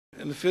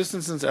in the first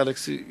instance,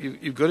 Alex,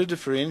 you've got to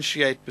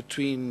differentiate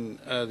between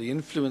the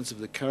influence of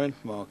the current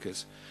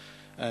market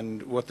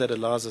and what that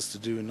allows us to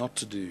do and not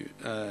to do,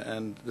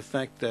 and the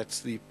fact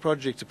that a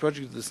project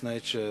of this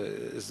nature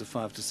is a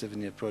 5 to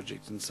 7 year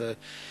project. And so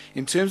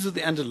in terms of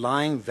the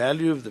underlying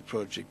value of the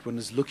project, one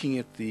is looking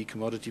at the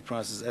commodity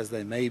prices as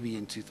they may be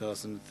in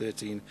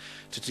 2013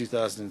 to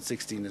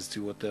 2016 as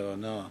to what they are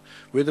now.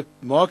 Where the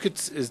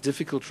market is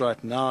difficult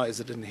right now is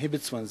it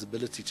inhibits one's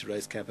ability to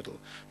raise capital.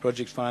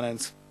 Project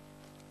finance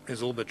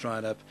is all but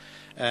dried up,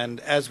 and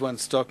as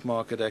one's stock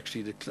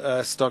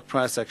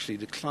price actually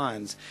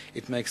declines,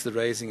 it makes the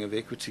raising of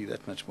equity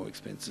that much more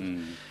expensive.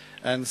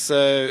 And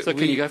so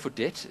can you go for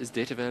debt? Is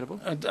debt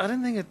available? I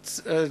don't think it's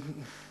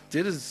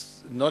debt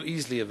is not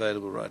easily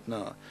available right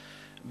now,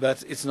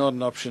 but it's not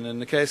an option.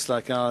 In a case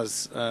like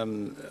ours,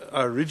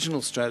 our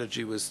original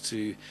strategy was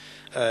to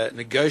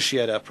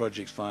negotiate our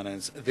project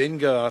finance, then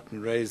go out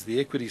and raise the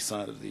equity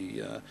side of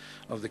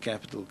the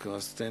capital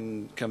cost,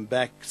 then come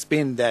back,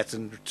 spend that,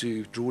 and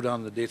to draw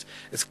down the debt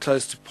as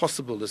close to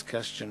possible as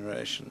cash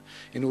generation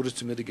in order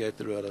to mitigate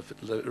the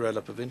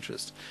roll-up of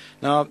interest.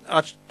 Now,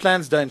 our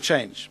plans don't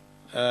change.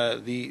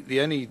 The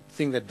only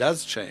thing that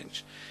does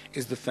change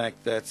is the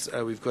fact that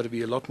we've got to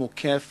be a lot more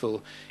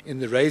careful in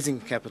the raising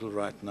capital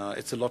right now.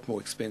 It's a lot more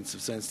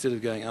expensive. So instead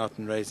of going out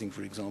and raising,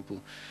 for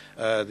example,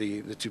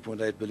 the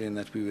 2.8 billion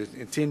that we were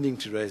intending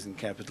to raise in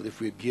capital, if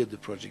we had geared the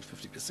project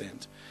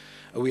 50%,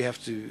 we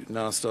have to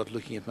now start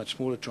looking at much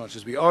smaller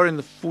tranches. We are in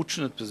the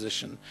fortunate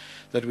position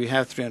that we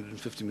have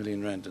 350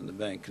 million rand in the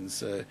bank, and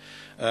so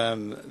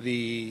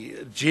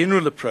the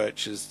general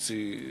approach is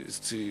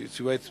to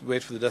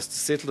wait for the dust to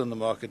settle in the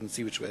market and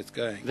see which way it's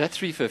going. That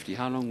 350,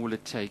 how long will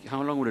it take?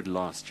 How long will it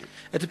last you?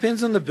 It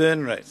depends on the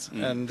burn rate,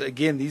 and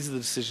again, these are the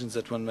decisions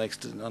that one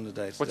makes on a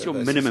day-to-day What's your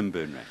basis. minimum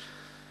burn rate?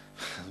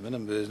 The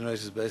minimum burn rate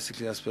is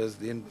basically, I suppose,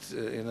 the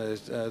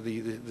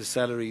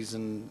salaries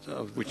and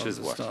of the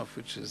staff,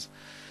 which is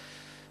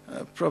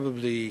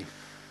probably,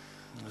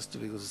 it's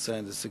difficult to say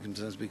in the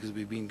circumstances because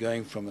we've been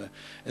going from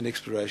an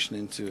exploration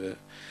into a,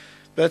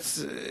 but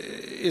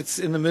it's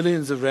in the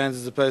millions of rands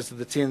as opposed to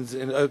the tens,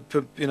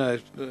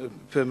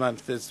 per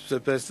month, as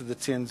opposed to the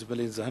tens of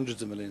millions, the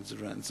hundreds of millions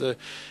of rands. So,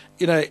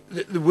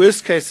 the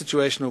worst case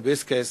situation or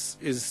best case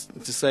is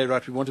to say,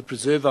 right, we want to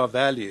preserve our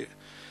value.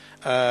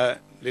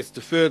 Let's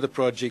defer the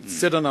project,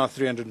 sit on our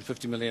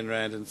 350 million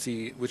rand, and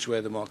see which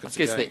way the market's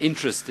going. I guess the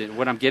interest,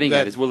 what I'm getting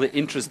at is, will the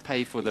interest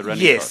pay for the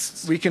running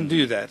costs? Yes, we can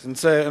do that. And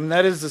so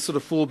that is the sort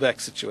of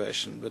fallback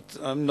situation. But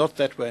I'm not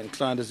that way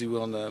inclined, as you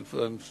well know.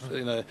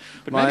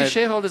 But maybe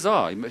shareholders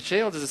are.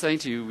 Shareholders are saying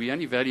to you, we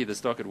only value the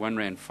stock at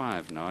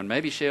R1.05 now. And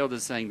maybe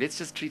shareholders are saying, let's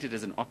just treat it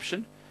as an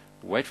option.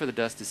 Wait for the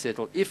dust to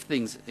settle. If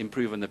things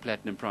improve on the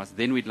platinum price,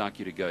 then we'd like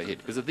you to go ahead.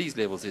 Because at these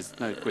levels, there's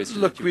no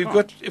question. Look, we've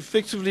got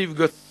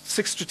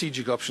 6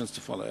 strategic options to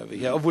follow over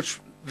here, of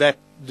which that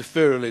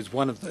deferral is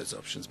one of those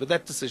options. But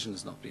that decision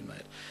has not been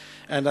made.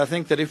 And I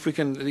think that if we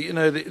can,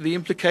 the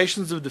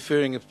implications of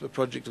deferring a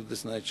project of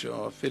this nature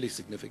are fairly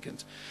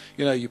significant.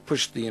 You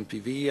push the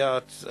NPV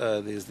out,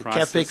 there's the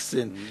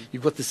CapEx, and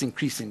you've got this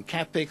increase in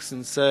CapEx.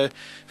 And so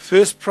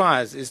first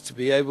prize is to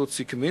be able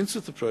to commence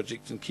with the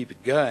project and keep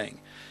it going.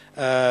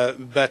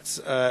 And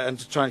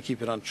to try and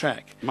keep it on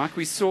track. Mike,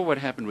 we saw what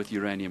happened with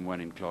Uranium 1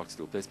 in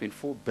Clarksdorp. They spent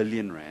 4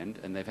 billion rand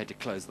and they've had to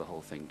close the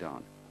whole thing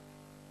down.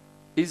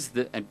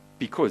 And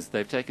because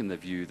they've taken the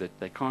view that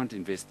they can't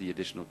invest the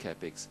additional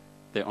capex,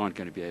 they aren't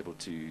going to be able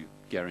to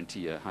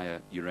guarantee a higher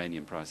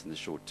uranium price in the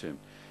short term.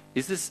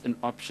 Is this an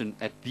option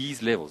at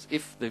these levels?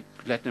 If the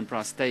platinum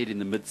price stayed in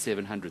the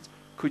mid-700s,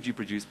 could you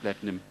produce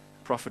platinum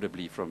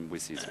profitably from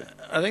Wesizwe?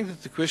 I think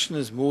that the question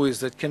is more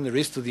that can the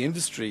rest of the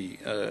industry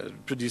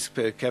produce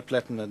cap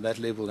platinum at that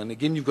level? And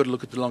again, you've got to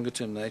look at the longer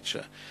term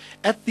nature.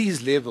 At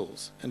these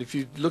levels, and if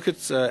you look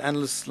at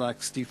analysts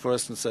like Steve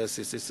Forrest and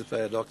Associates,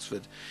 SFA at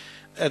Oxford,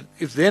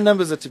 if their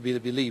numbers are to be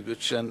believed,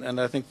 which and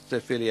I think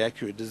they're fairly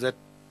accurate, is that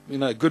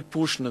a good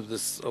portion of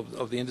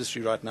the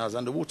industry right now is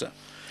underwater.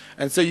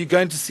 And so you're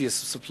going to see a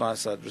supply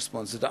side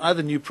response. That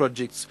either new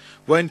projects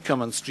won't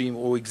come on stream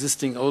or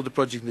existing older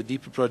projects, the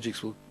deeper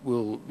projects will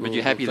But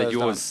you're happy that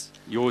yours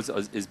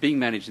is being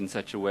managed in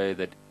such a way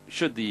that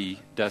should the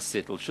dust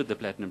settle, should the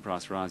platinum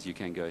price rise, you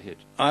can go ahead?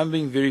 I'm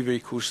being very, very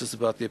cautious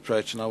about the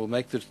approach, and I will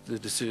make the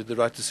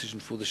right decision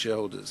for the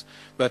shareholders.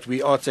 But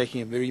we are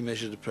taking a very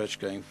measured approach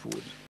going forward.